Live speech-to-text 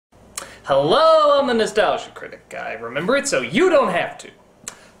Hello, I'm the Nostalgia Critic guy. Remember it so you don't have to.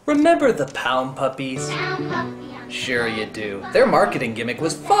 Remember the Pound Puppies? Sure you do. Their marketing gimmick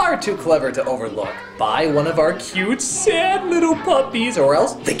was far too clever to overlook. Buy one of our cute, sad little puppies or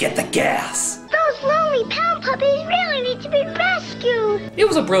else they get the gas. Those lonely pound puppies really need to be rescued. It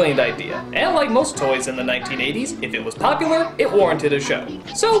was a brilliant idea, and like most toys in the 1980s, if it was popular, it warranted a show.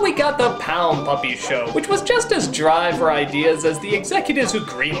 So we got the Pound Puppy Show, which was just as dry for ideas as the executives who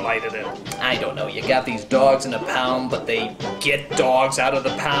greenlighted it. I don't know, you got these dogs in a pound, but they get dogs out of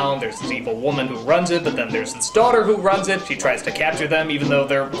the pound. There's this evil woman who runs it, but then there's this daughter who runs it. She tries to capture them even though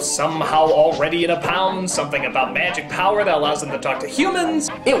they're somehow already in a pound. Something about magic power that allows them to talk to humans.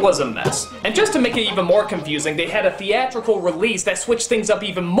 It was a mess. And just to make it even more confusing, they had a theatrical release that switched things up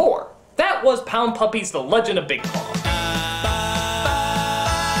even more. That was Pound Puppies: The Legend of Big Paw.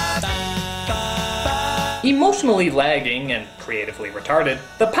 Emotionally lagging and creatively retarded,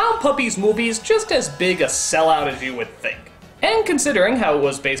 the Pound Puppies movie is just as big a sellout as you would think. And considering how it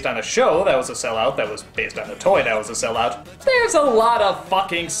was based on a show that was a sellout, that was based on a toy that was a sellout, there's a lot of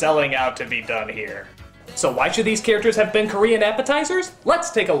fucking selling out to be done here. So why should these characters have been Korean appetizers?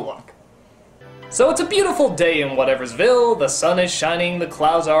 Let's take a look. So it's a beautiful day in Whateversville, the sun is shining, the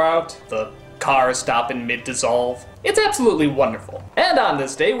clouds are out, the cars stop in mid-dissolve. It's absolutely wonderful. And on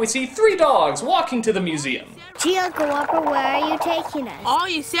this day, we see 3 dogs walking to the museum. Gee, Uncle Whopper, where are you taking us? All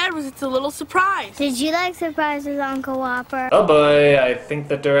you said was it's a little surprise. Did you like surprises, Uncle Whopper? Oh boy, I think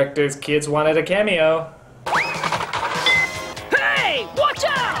the director's kids wanted a cameo. Hey, watch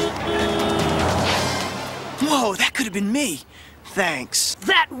out! Whoa, that could have been me. Thanks.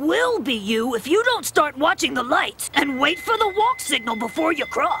 That will be you if you don't start watching the lights and wait for the walk signal before you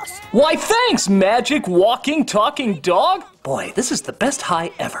cross. Why thanks, magic walking, talking dog. Boy, this is the best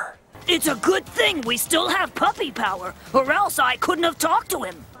high ever. It's a good thing we still have puppy power, or else I couldn't have talked to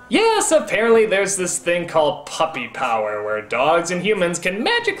him. Yes, apparently there's this thing called puppy power, where dogs and humans can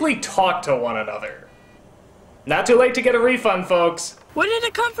magically talk to one another. Not too late to get a refund, folks. Where did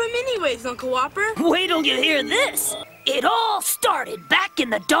it come from anyways, Uncle Whopper? Wait till you hear this. It all started back in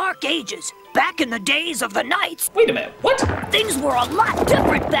the Dark Ages, back in the days of the knights. Wait a minute, what? Things were a lot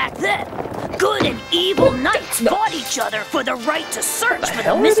different back then. Good and evil knights fought each other for the right to search for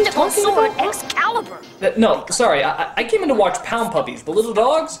the mystical sword Excalibur. No, sorry, I came in to watch Pound Puppies, the little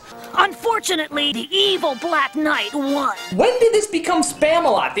dogs. Unfortunately, the evil Black Knight won. When did this become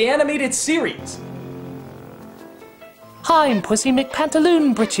Spamalot, the animated series? I'm Pussy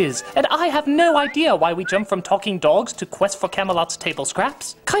McPantaloon Britches, and I have no idea why we jumped from talking dogs to Quest for Camelot's table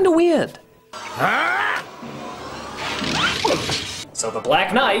scraps. Kinda weird. So the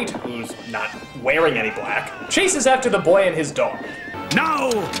Black Knight, who's not wearing any black, chases after the boy and his dog. Now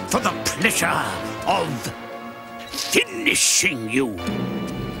for the pleasure of finishing you.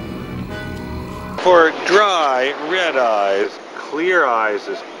 For dry, red eyes, clear eyes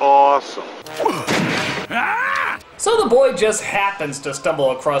is awesome. So the boy just happens to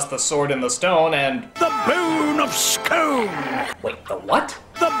stumble across the sword in the stone and... The Bone of Scone! Wait, the what?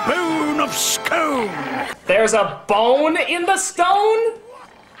 The Bone of Scone! There's a bone in the stone?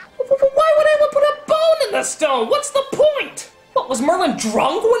 Why would anyone put a bone in the stone? What's the point? What, was Merlin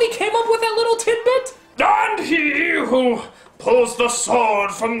drunk when he came up with that little tidbit? And he who pulls the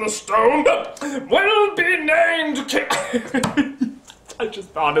sword from the stone will be named King... I just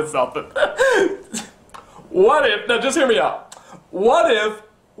thought of something. What if, now just hear me out. What if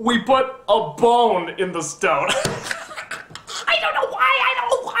we put a bone in the stone? I don't know why.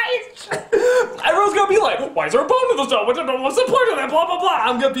 Everyone's gonna be like, why is there a bone in the stone? What's the point of that? Blah, blah, blah.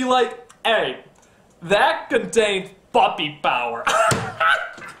 I'm gonna be like, hey, that contains puppy power.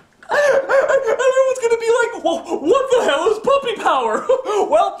 Everyone's gonna be like, well, what the hell is puppy power?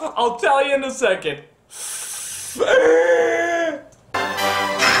 Well, I'll tell you in a second.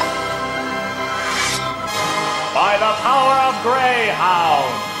 By the power of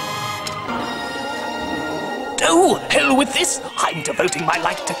Greyhound! Oh, hell with this! I'm devoting my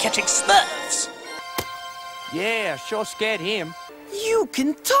life to catching Smurfs! Yeah, sure scared him. You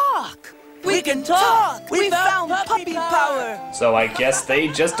can talk! We can talk! We found puppy power! So I guess they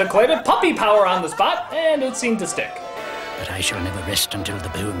just declared puppy power on the spot, and it seemed to stick. But I shall never rest until the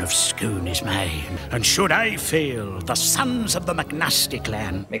Bone of Scone is mine. And should I fail, the sons of the McNasty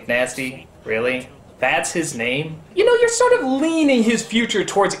clan... McNasty? Really? That's his name? You know, you're sort of leaning his future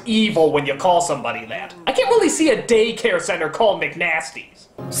towards evil when you call somebody that. I can't really see a daycare center called McNasty's.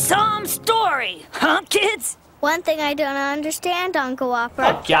 Some story, huh, kids? One thing I don't understand, Uncle Whopper.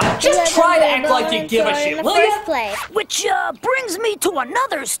 Oh, God. Just try to act like you give a shit, will ya? Which brings me to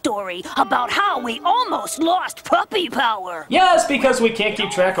another story about how we almost lost puppy power. Yes, because we can't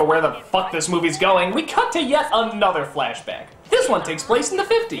keep track of where the fuck this movie's going, we cut to yet another flashback. This one takes place in the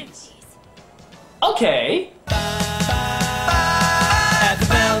 50s. Okay.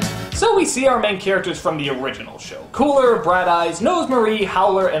 So we see our main characters from the original show. Cooler, Bright Eyes, Nosemarie,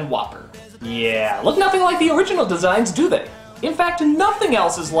 Howler, and Whopper. Yeah, look nothing like the original designs, do they? In fact, nothing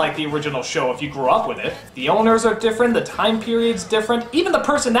else is like the original show if you grew up with it. The owners are different, the time period's different, even the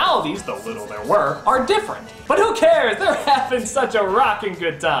personalities, though little there were, are different. But who cares? They're having such a rockin'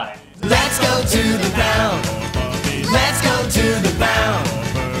 good time. Let's go to the pound. Let's go to the pound.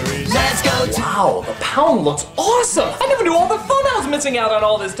 Let's go to... Wow, the pound looks awesome! I never knew all the fun I was missing out on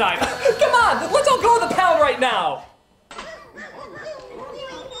all this time. Come on, let's all go to the pound right now.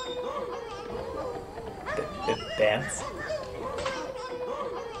 Dance.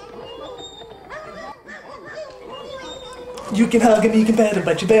 You can hug him, you can pet him,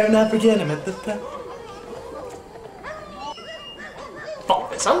 but you better not forget him at the pound.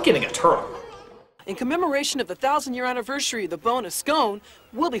 Fuck this, I'm getting a turtle. In commemoration of the 1,000-year anniversary of the Bone of Scone,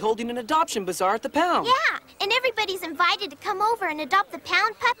 we'll be holding an adoption bazaar at the pound. Yeah, and everybody's invited to come over and adopt the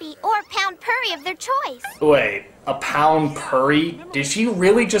pound puppy or pound purry of their choice. Wait, a pound purry? Did she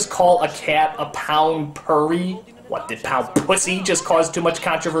really just call a cat a pound purry? What, did pound pussy just cause too much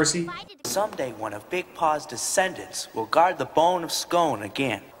controversy? Someday one of Big Paw's descendants will guard the Bone of Scone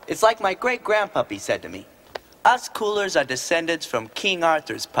again. It's like my great-grandpuppy said to me. Us Coolers are descendants from King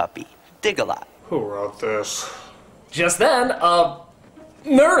Arthur's puppy, Dig-a-Lot. Who wrote this? Just then, a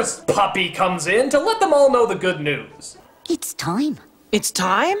nurse puppy comes in to let them all know the good news. It's time. It's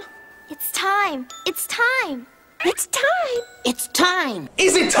time? It's time. It's time. It's time. It's time.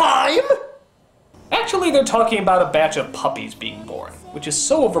 Is it time? Actually, they're talking about a batch of puppies being born, which is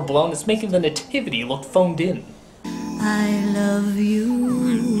so overblown it's making the nativity look phoned in. I love you.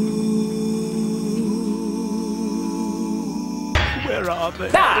 Where are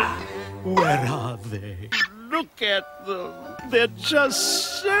they? Ah! Where are they? Look at them. They're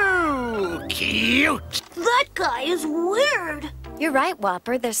just so cute. That guy is weird. You're right,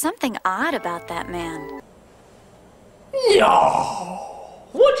 Whopper. There's something odd about that man. No!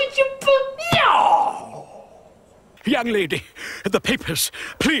 What did you put? No! Young lady, the papers,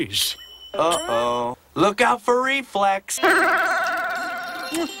 please. Uh-oh. Look out for reflex. I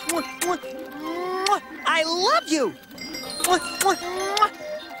love you.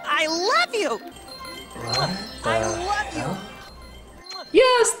 I love you. I love you.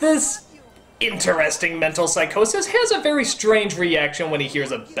 Yes, this interesting mental psychosis has a very strange reaction when he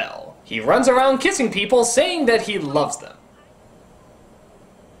hears a bell. He runs around kissing people, saying that he loves them.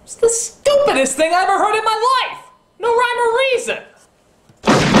 It's the stupidest thing I ever heard in my life! No rhyme or reason!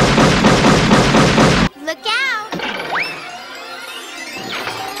 Look out.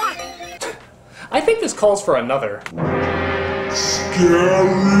 I think this calls for another.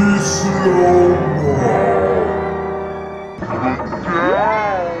 Scary slow-mo.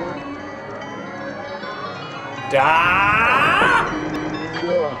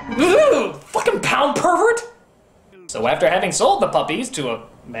 Ooh, fucking pound pervert! So after having sold the puppies to a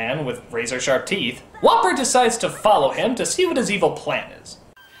man with razor-sharp teeth, Whopper decides to follow him to see what his evil plan is.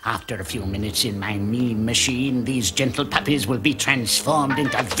 After a few minutes in my mean machine, these gentle puppies will be transformed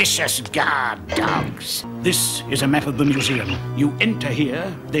into vicious guard dogs. This is a map of the museum. You enter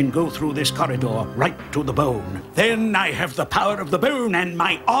here, then go through this corridor right to the bone. Then I have the power of the bone and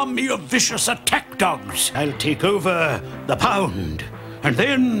my army of vicious attack dogs. I'll take over the pound, and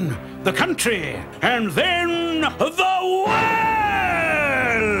then the country, and then the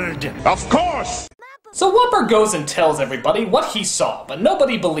world! Of course! So Whopper goes and tells everybody what he saw, but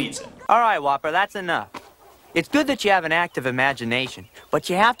nobody believes him. All right, Whopper, that's enough. It's good that you have an active imagination, but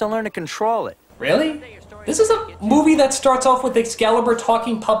you have to learn to control it. Really? This is a movie that starts off with Excalibur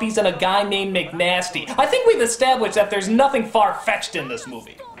talking puppies and a guy named McNasty. I think we've established that there's nothing far-fetched in this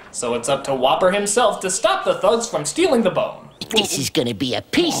movie. So it's up to Whopper himself to stop the thugs from stealing the bone. This is gonna be a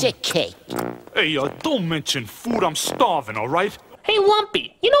piece of cake. Hey, don't mention food. I'm starving, all right? Hey,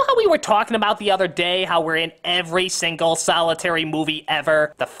 Lumpy, you know how we were talking about the other day how we're in every single solitary movie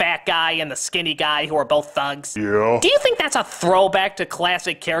ever? The fat guy and the skinny guy who are both thugs? Yeah. Do you think that's a throwback to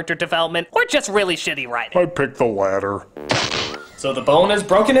classic character development, or just really shitty writing? I picked the latter. So the bone is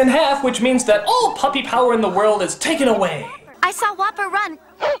broken in half, which means that all puppy power in the world is taken away. I saw Whopper run.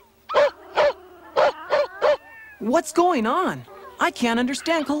 What's going on? I can't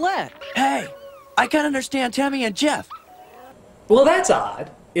understand Colette. Hey, I can't understand Tammy and Jeff. Well, that's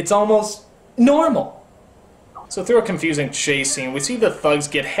odd. It's almost normal. So through a confusing chase scene, we see the thugs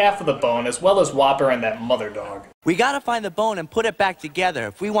get half of the bone, as well as Whopper and that mother dog. We gotta find the bone and put it back together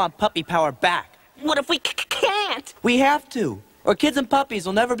if we want puppy power back. What if we can't? We have to, or kids and puppies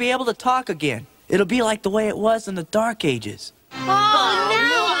will never be able to talk again. It'll be like the way it was in the Dark Ages. Oh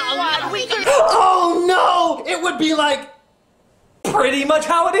no! It would be like pretty much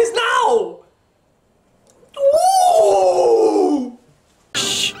how it is now! Ooh!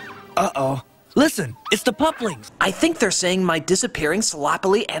 Shh! Uh-oh. Listen, it's the puplings. I think they're saying my disappearing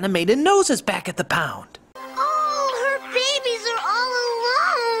sloppily animated nose is back at the pound. Oh, her babies are all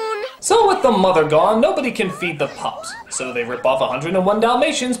alone. So with the mother gone, nobody can feed the pups. So they rip off 101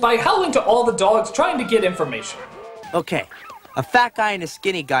 Dalmatians by howling to all the dogs trying to get information. Okay. A fat guy and a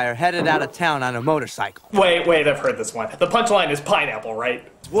skinny guy are headed out of town on a motorcycle. Wait, I've heard this one. The punchline is pineapple, right?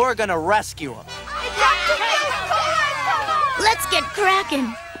 We're gonna rescue him. Let's get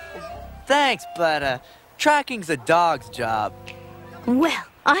cracking. Thanks, but, tracking's a dog's job. Well,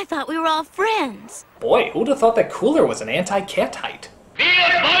 I thought we were all friends. Boy, who'd have thought that Cooler was an anti-catite?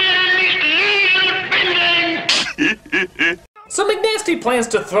 So McNasty plans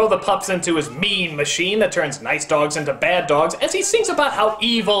to throw the pups into his mean machine that turns nice dogs into bad dogs as he sings about how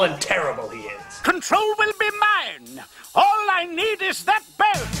evil and terrible he is. Control will be mine. All I need is that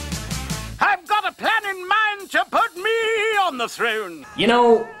belt. I've got a plan in mind to put me on the throne. You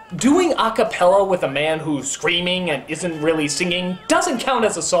know, doing a cappella with a man who's screaming and isn't really singing doesn't count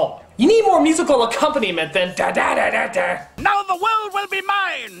as a song. You need more musical accompaniment than da-da-da-da-da. Now the world will be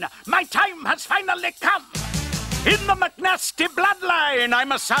mine. My time has finally come. In the McNasty bloodline,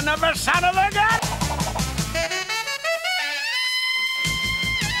 I'm a son of a god.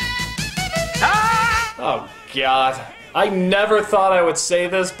 Oh, God. I never thought I would say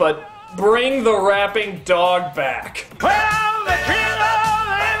this, but bring the rapping dog back. Well, the king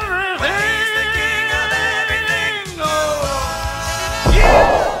of everything. Oh,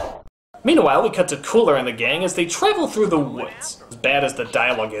 yeah. Meanwhile, we cut to Cooler and the gang as they travel through the woods. As bad as the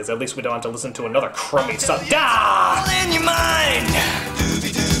dialogue is, at least we don't have to listen to another crummy song. All in your mind.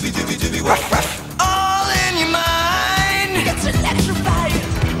 Ruff, ruff. All in your mind. It's electrifying.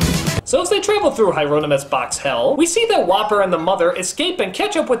 So as they travel through Hieronymus Box Hell, we see that Whopper and the mother escape and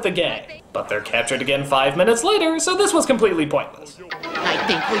catch up with the gang. But they're captured again 5 minutes later, so this was completely pointless. I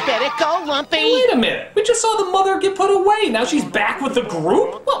think we better go, Lumpy. Wait a minute, we just saw the mother get put away. Now she's back with the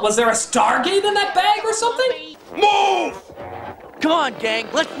group? What, was there a Stargate in that bag or something? Move! Come on, gang,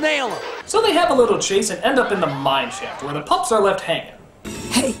 let's nail him. So they have a little chase and end up in the mine shaft where the pups are left hanging.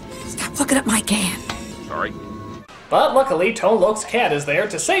 Hey, stop looking at my can. Sorry. But luckily, Tone Loc's cat is there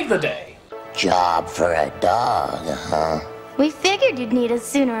to save the day. Job for a dog, huh? We figured you'd need us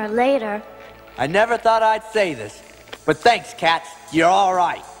sooner or later. I never thought I'd say this, but thanks, cats. You're all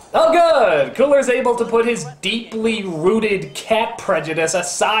right. Oh good! Cooler's able to put his deeply rooted cat prejudice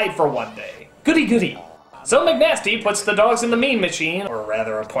aside for one day. Goody goody. So McNasty puts the dogs in the mean machine, or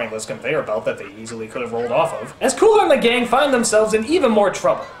rather a pointless conveyor belt that they easily could have rolled off of, as Cooler and the gang find themselves in even more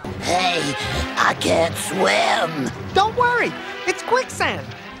trouble. Hey, I can't swim. Don't worry, it's quicksand.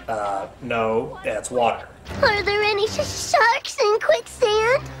 No, that's water. Are there any sharks in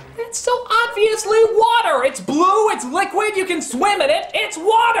quicksand? It's so obviously water! It's blue, it's liquid, you can swim in it, it's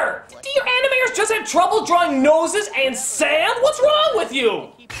water! Do your animators just have trouble drawing noses and sand? What's wrong with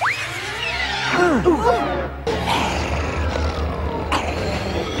you?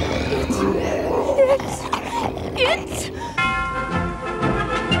 It's...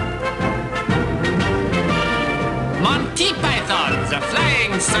 Monty Python, the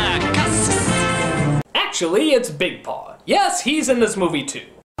Flying Circus. Actually, it's Big Paw. Yes, he's in this movie too.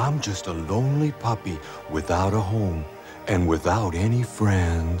 I'm just a lonely puppy without a home and without any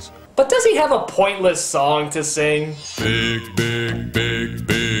friends. But does he have a pointless song to sing? Big, big, big,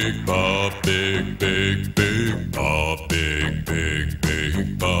 big paw, big, big, big paw, big, big,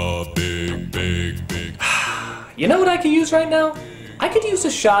 big paw, big, big, big. You know what I could use right now? I could use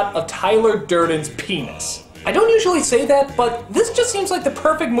a shot of Tyler Durden's penis. I don't usually say that, but this just seems like the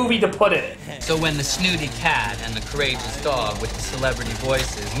perfect movie to put it in. So when the snooty cat and the courageous dog with the celebrity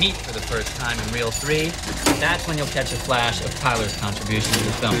voices meet for the first time in Reel 3, that's when you'll catch a flash of Tyler's contribution to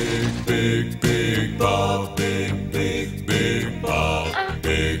the film. Big, big paw, big, big, big paw,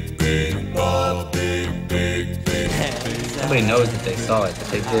 big, big paw, big, big, big, big. Nobody knows that they saw it, but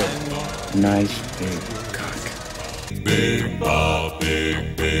they did. Nice big cock. Big paw,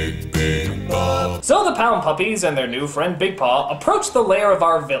 big, big, big paw. So the Pound Puppies and their new friend Big Paw approach the lair of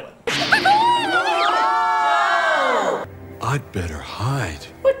our villain. I'd better hide.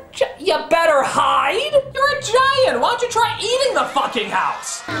 What, you better hide? You're a giant! Why don't you try eating the fucking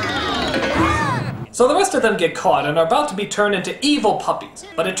house? So the rest of them get caught and are about to be turned into evil puppies.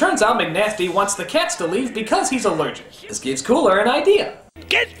 But it turns out McNasty wants the cats to leave because he's allergic. This gives Cooler an idea.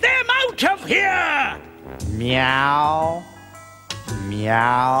 Get them out of here! Meow.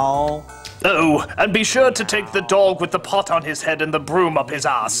 Meow. Oh, and be sure to take the dog with the pot on his head and the broom up his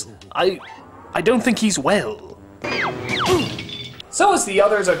ass. I don't think he's well. So as the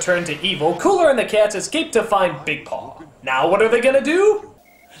others are turned to evil, Cooler and the cats escape to find Big Paw. Now what are they gonna do?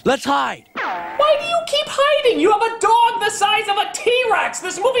 Let's hide. Why do you keep hiding? You have a dog the size of a T-Rex!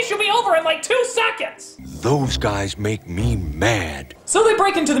 This movie should be over in like 2 seconds! Those guys make me mad. So they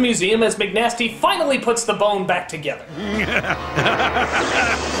break into the museum as McNasty finally puts the bone back together.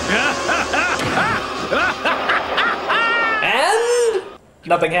 And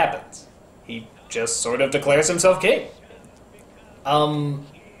nothing happens. He just sort of declares himself king.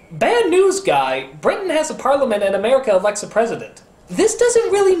 Bad news, guy. Britain has a parliament and America elects a president. This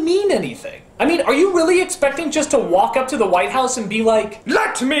doesn't really mean anything. I mean, are you really expecting just to walk up to the White House and be like,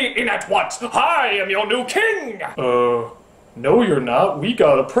 "Let me in at once! I am your new king!" No you're not. We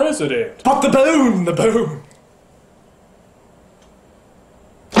got a president. But the bone!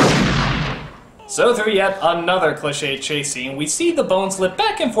 So through yet another cliche chase scene, we see the bone slip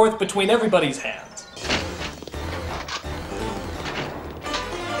back and forth between everybody's hands.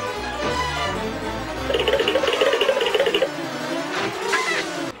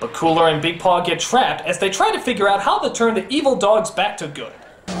 But Cooler and Big Paw get trapped as they try to figure out how to turn the evil dogs back to good.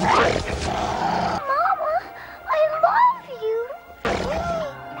 Mama, I love you.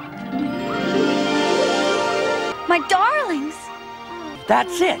 My darlings.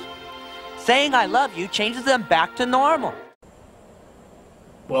 That's it. Saying I love you changes them back to normal.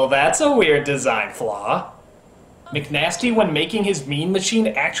 Well, that's a weird design flaw. McNasty, when making his mean machine,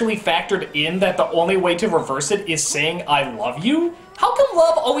 actually factored in that the only way to reverse it is saying I love you? How come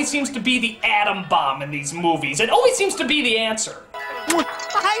love always seems to be the atom bomb in these movies? It always seems to be the answer.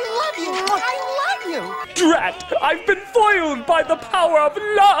 I love you! I love you! Drat! I've been foiled by the power of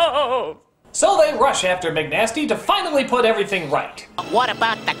love! So they rush after McNasty to finally put everything right. What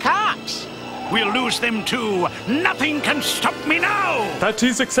about the cops? We'll lose them too. Nothing can stop me now. That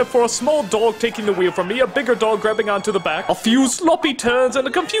is, except for a small dog taking the wheel from me, a bigger dog grabbing onto the back, a few sloppy turns, and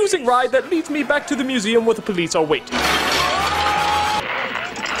a confusing ride that leads me back to the museum where the police are waiting.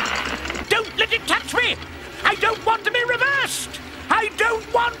 Don't let it touch me! I don't want to be reversed! I don't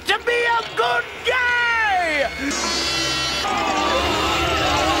want to be a good guy!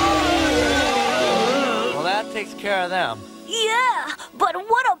 Well, that takes care of them. Yeah, but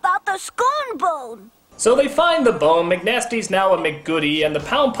what about the scone bone? So they find the bone, McNasty's now a McGoody, and the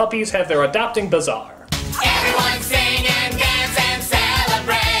Pound Puppies have their adopting bazaar. Everyone sing and dance and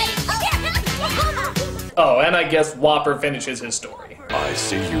celebrate. Oh, and I guess Whopper finishes his story. I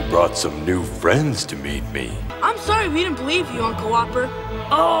see you brought some new friends to meet me. I'm sorry we didn't believe you, Uncle Whopper.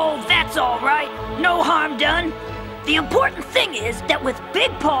 Oh, that's all right. No harm done. The important thing is that with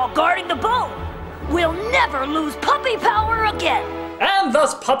Big Paw guarding the bone, we'll never lose puppy power again. And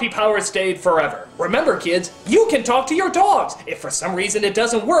thus puppy power stayed forever. Remember, kids, you can talk to your dogs. If for some reason it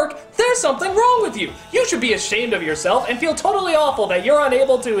doesn't work, there's something wrong with you. You should be ashamed of yourself and feel totally awful that you're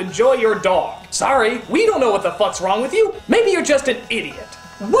unable to enjoy your dog. Sorry, we don't know what the fuck's wrong with you. Maybe you're just an idiot.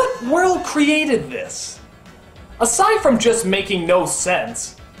 What world created this? Aside from just making no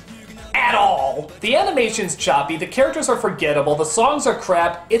sense at all, the animation's choppy, the characters are forgettable, the songs are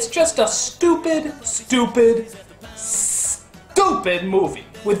crap, it's just a stupid movie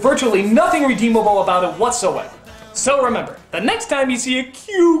with virtually nothing redeemable about it whatsoever. So remember, the next time you see a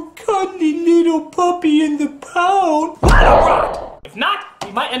cute, cuddly little puppy in the pound, let him rot! If not,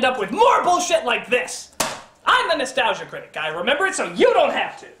 you might end up with more bullshit like this. I'm the Nostalgia Critic. I remember it so you don't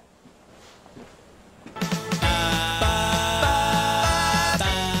have to.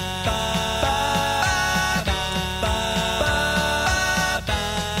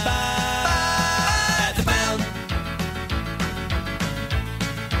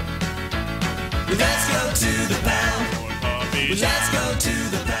 Let's go to the pound. Let's go to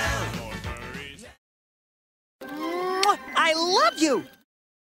the pound. I love you!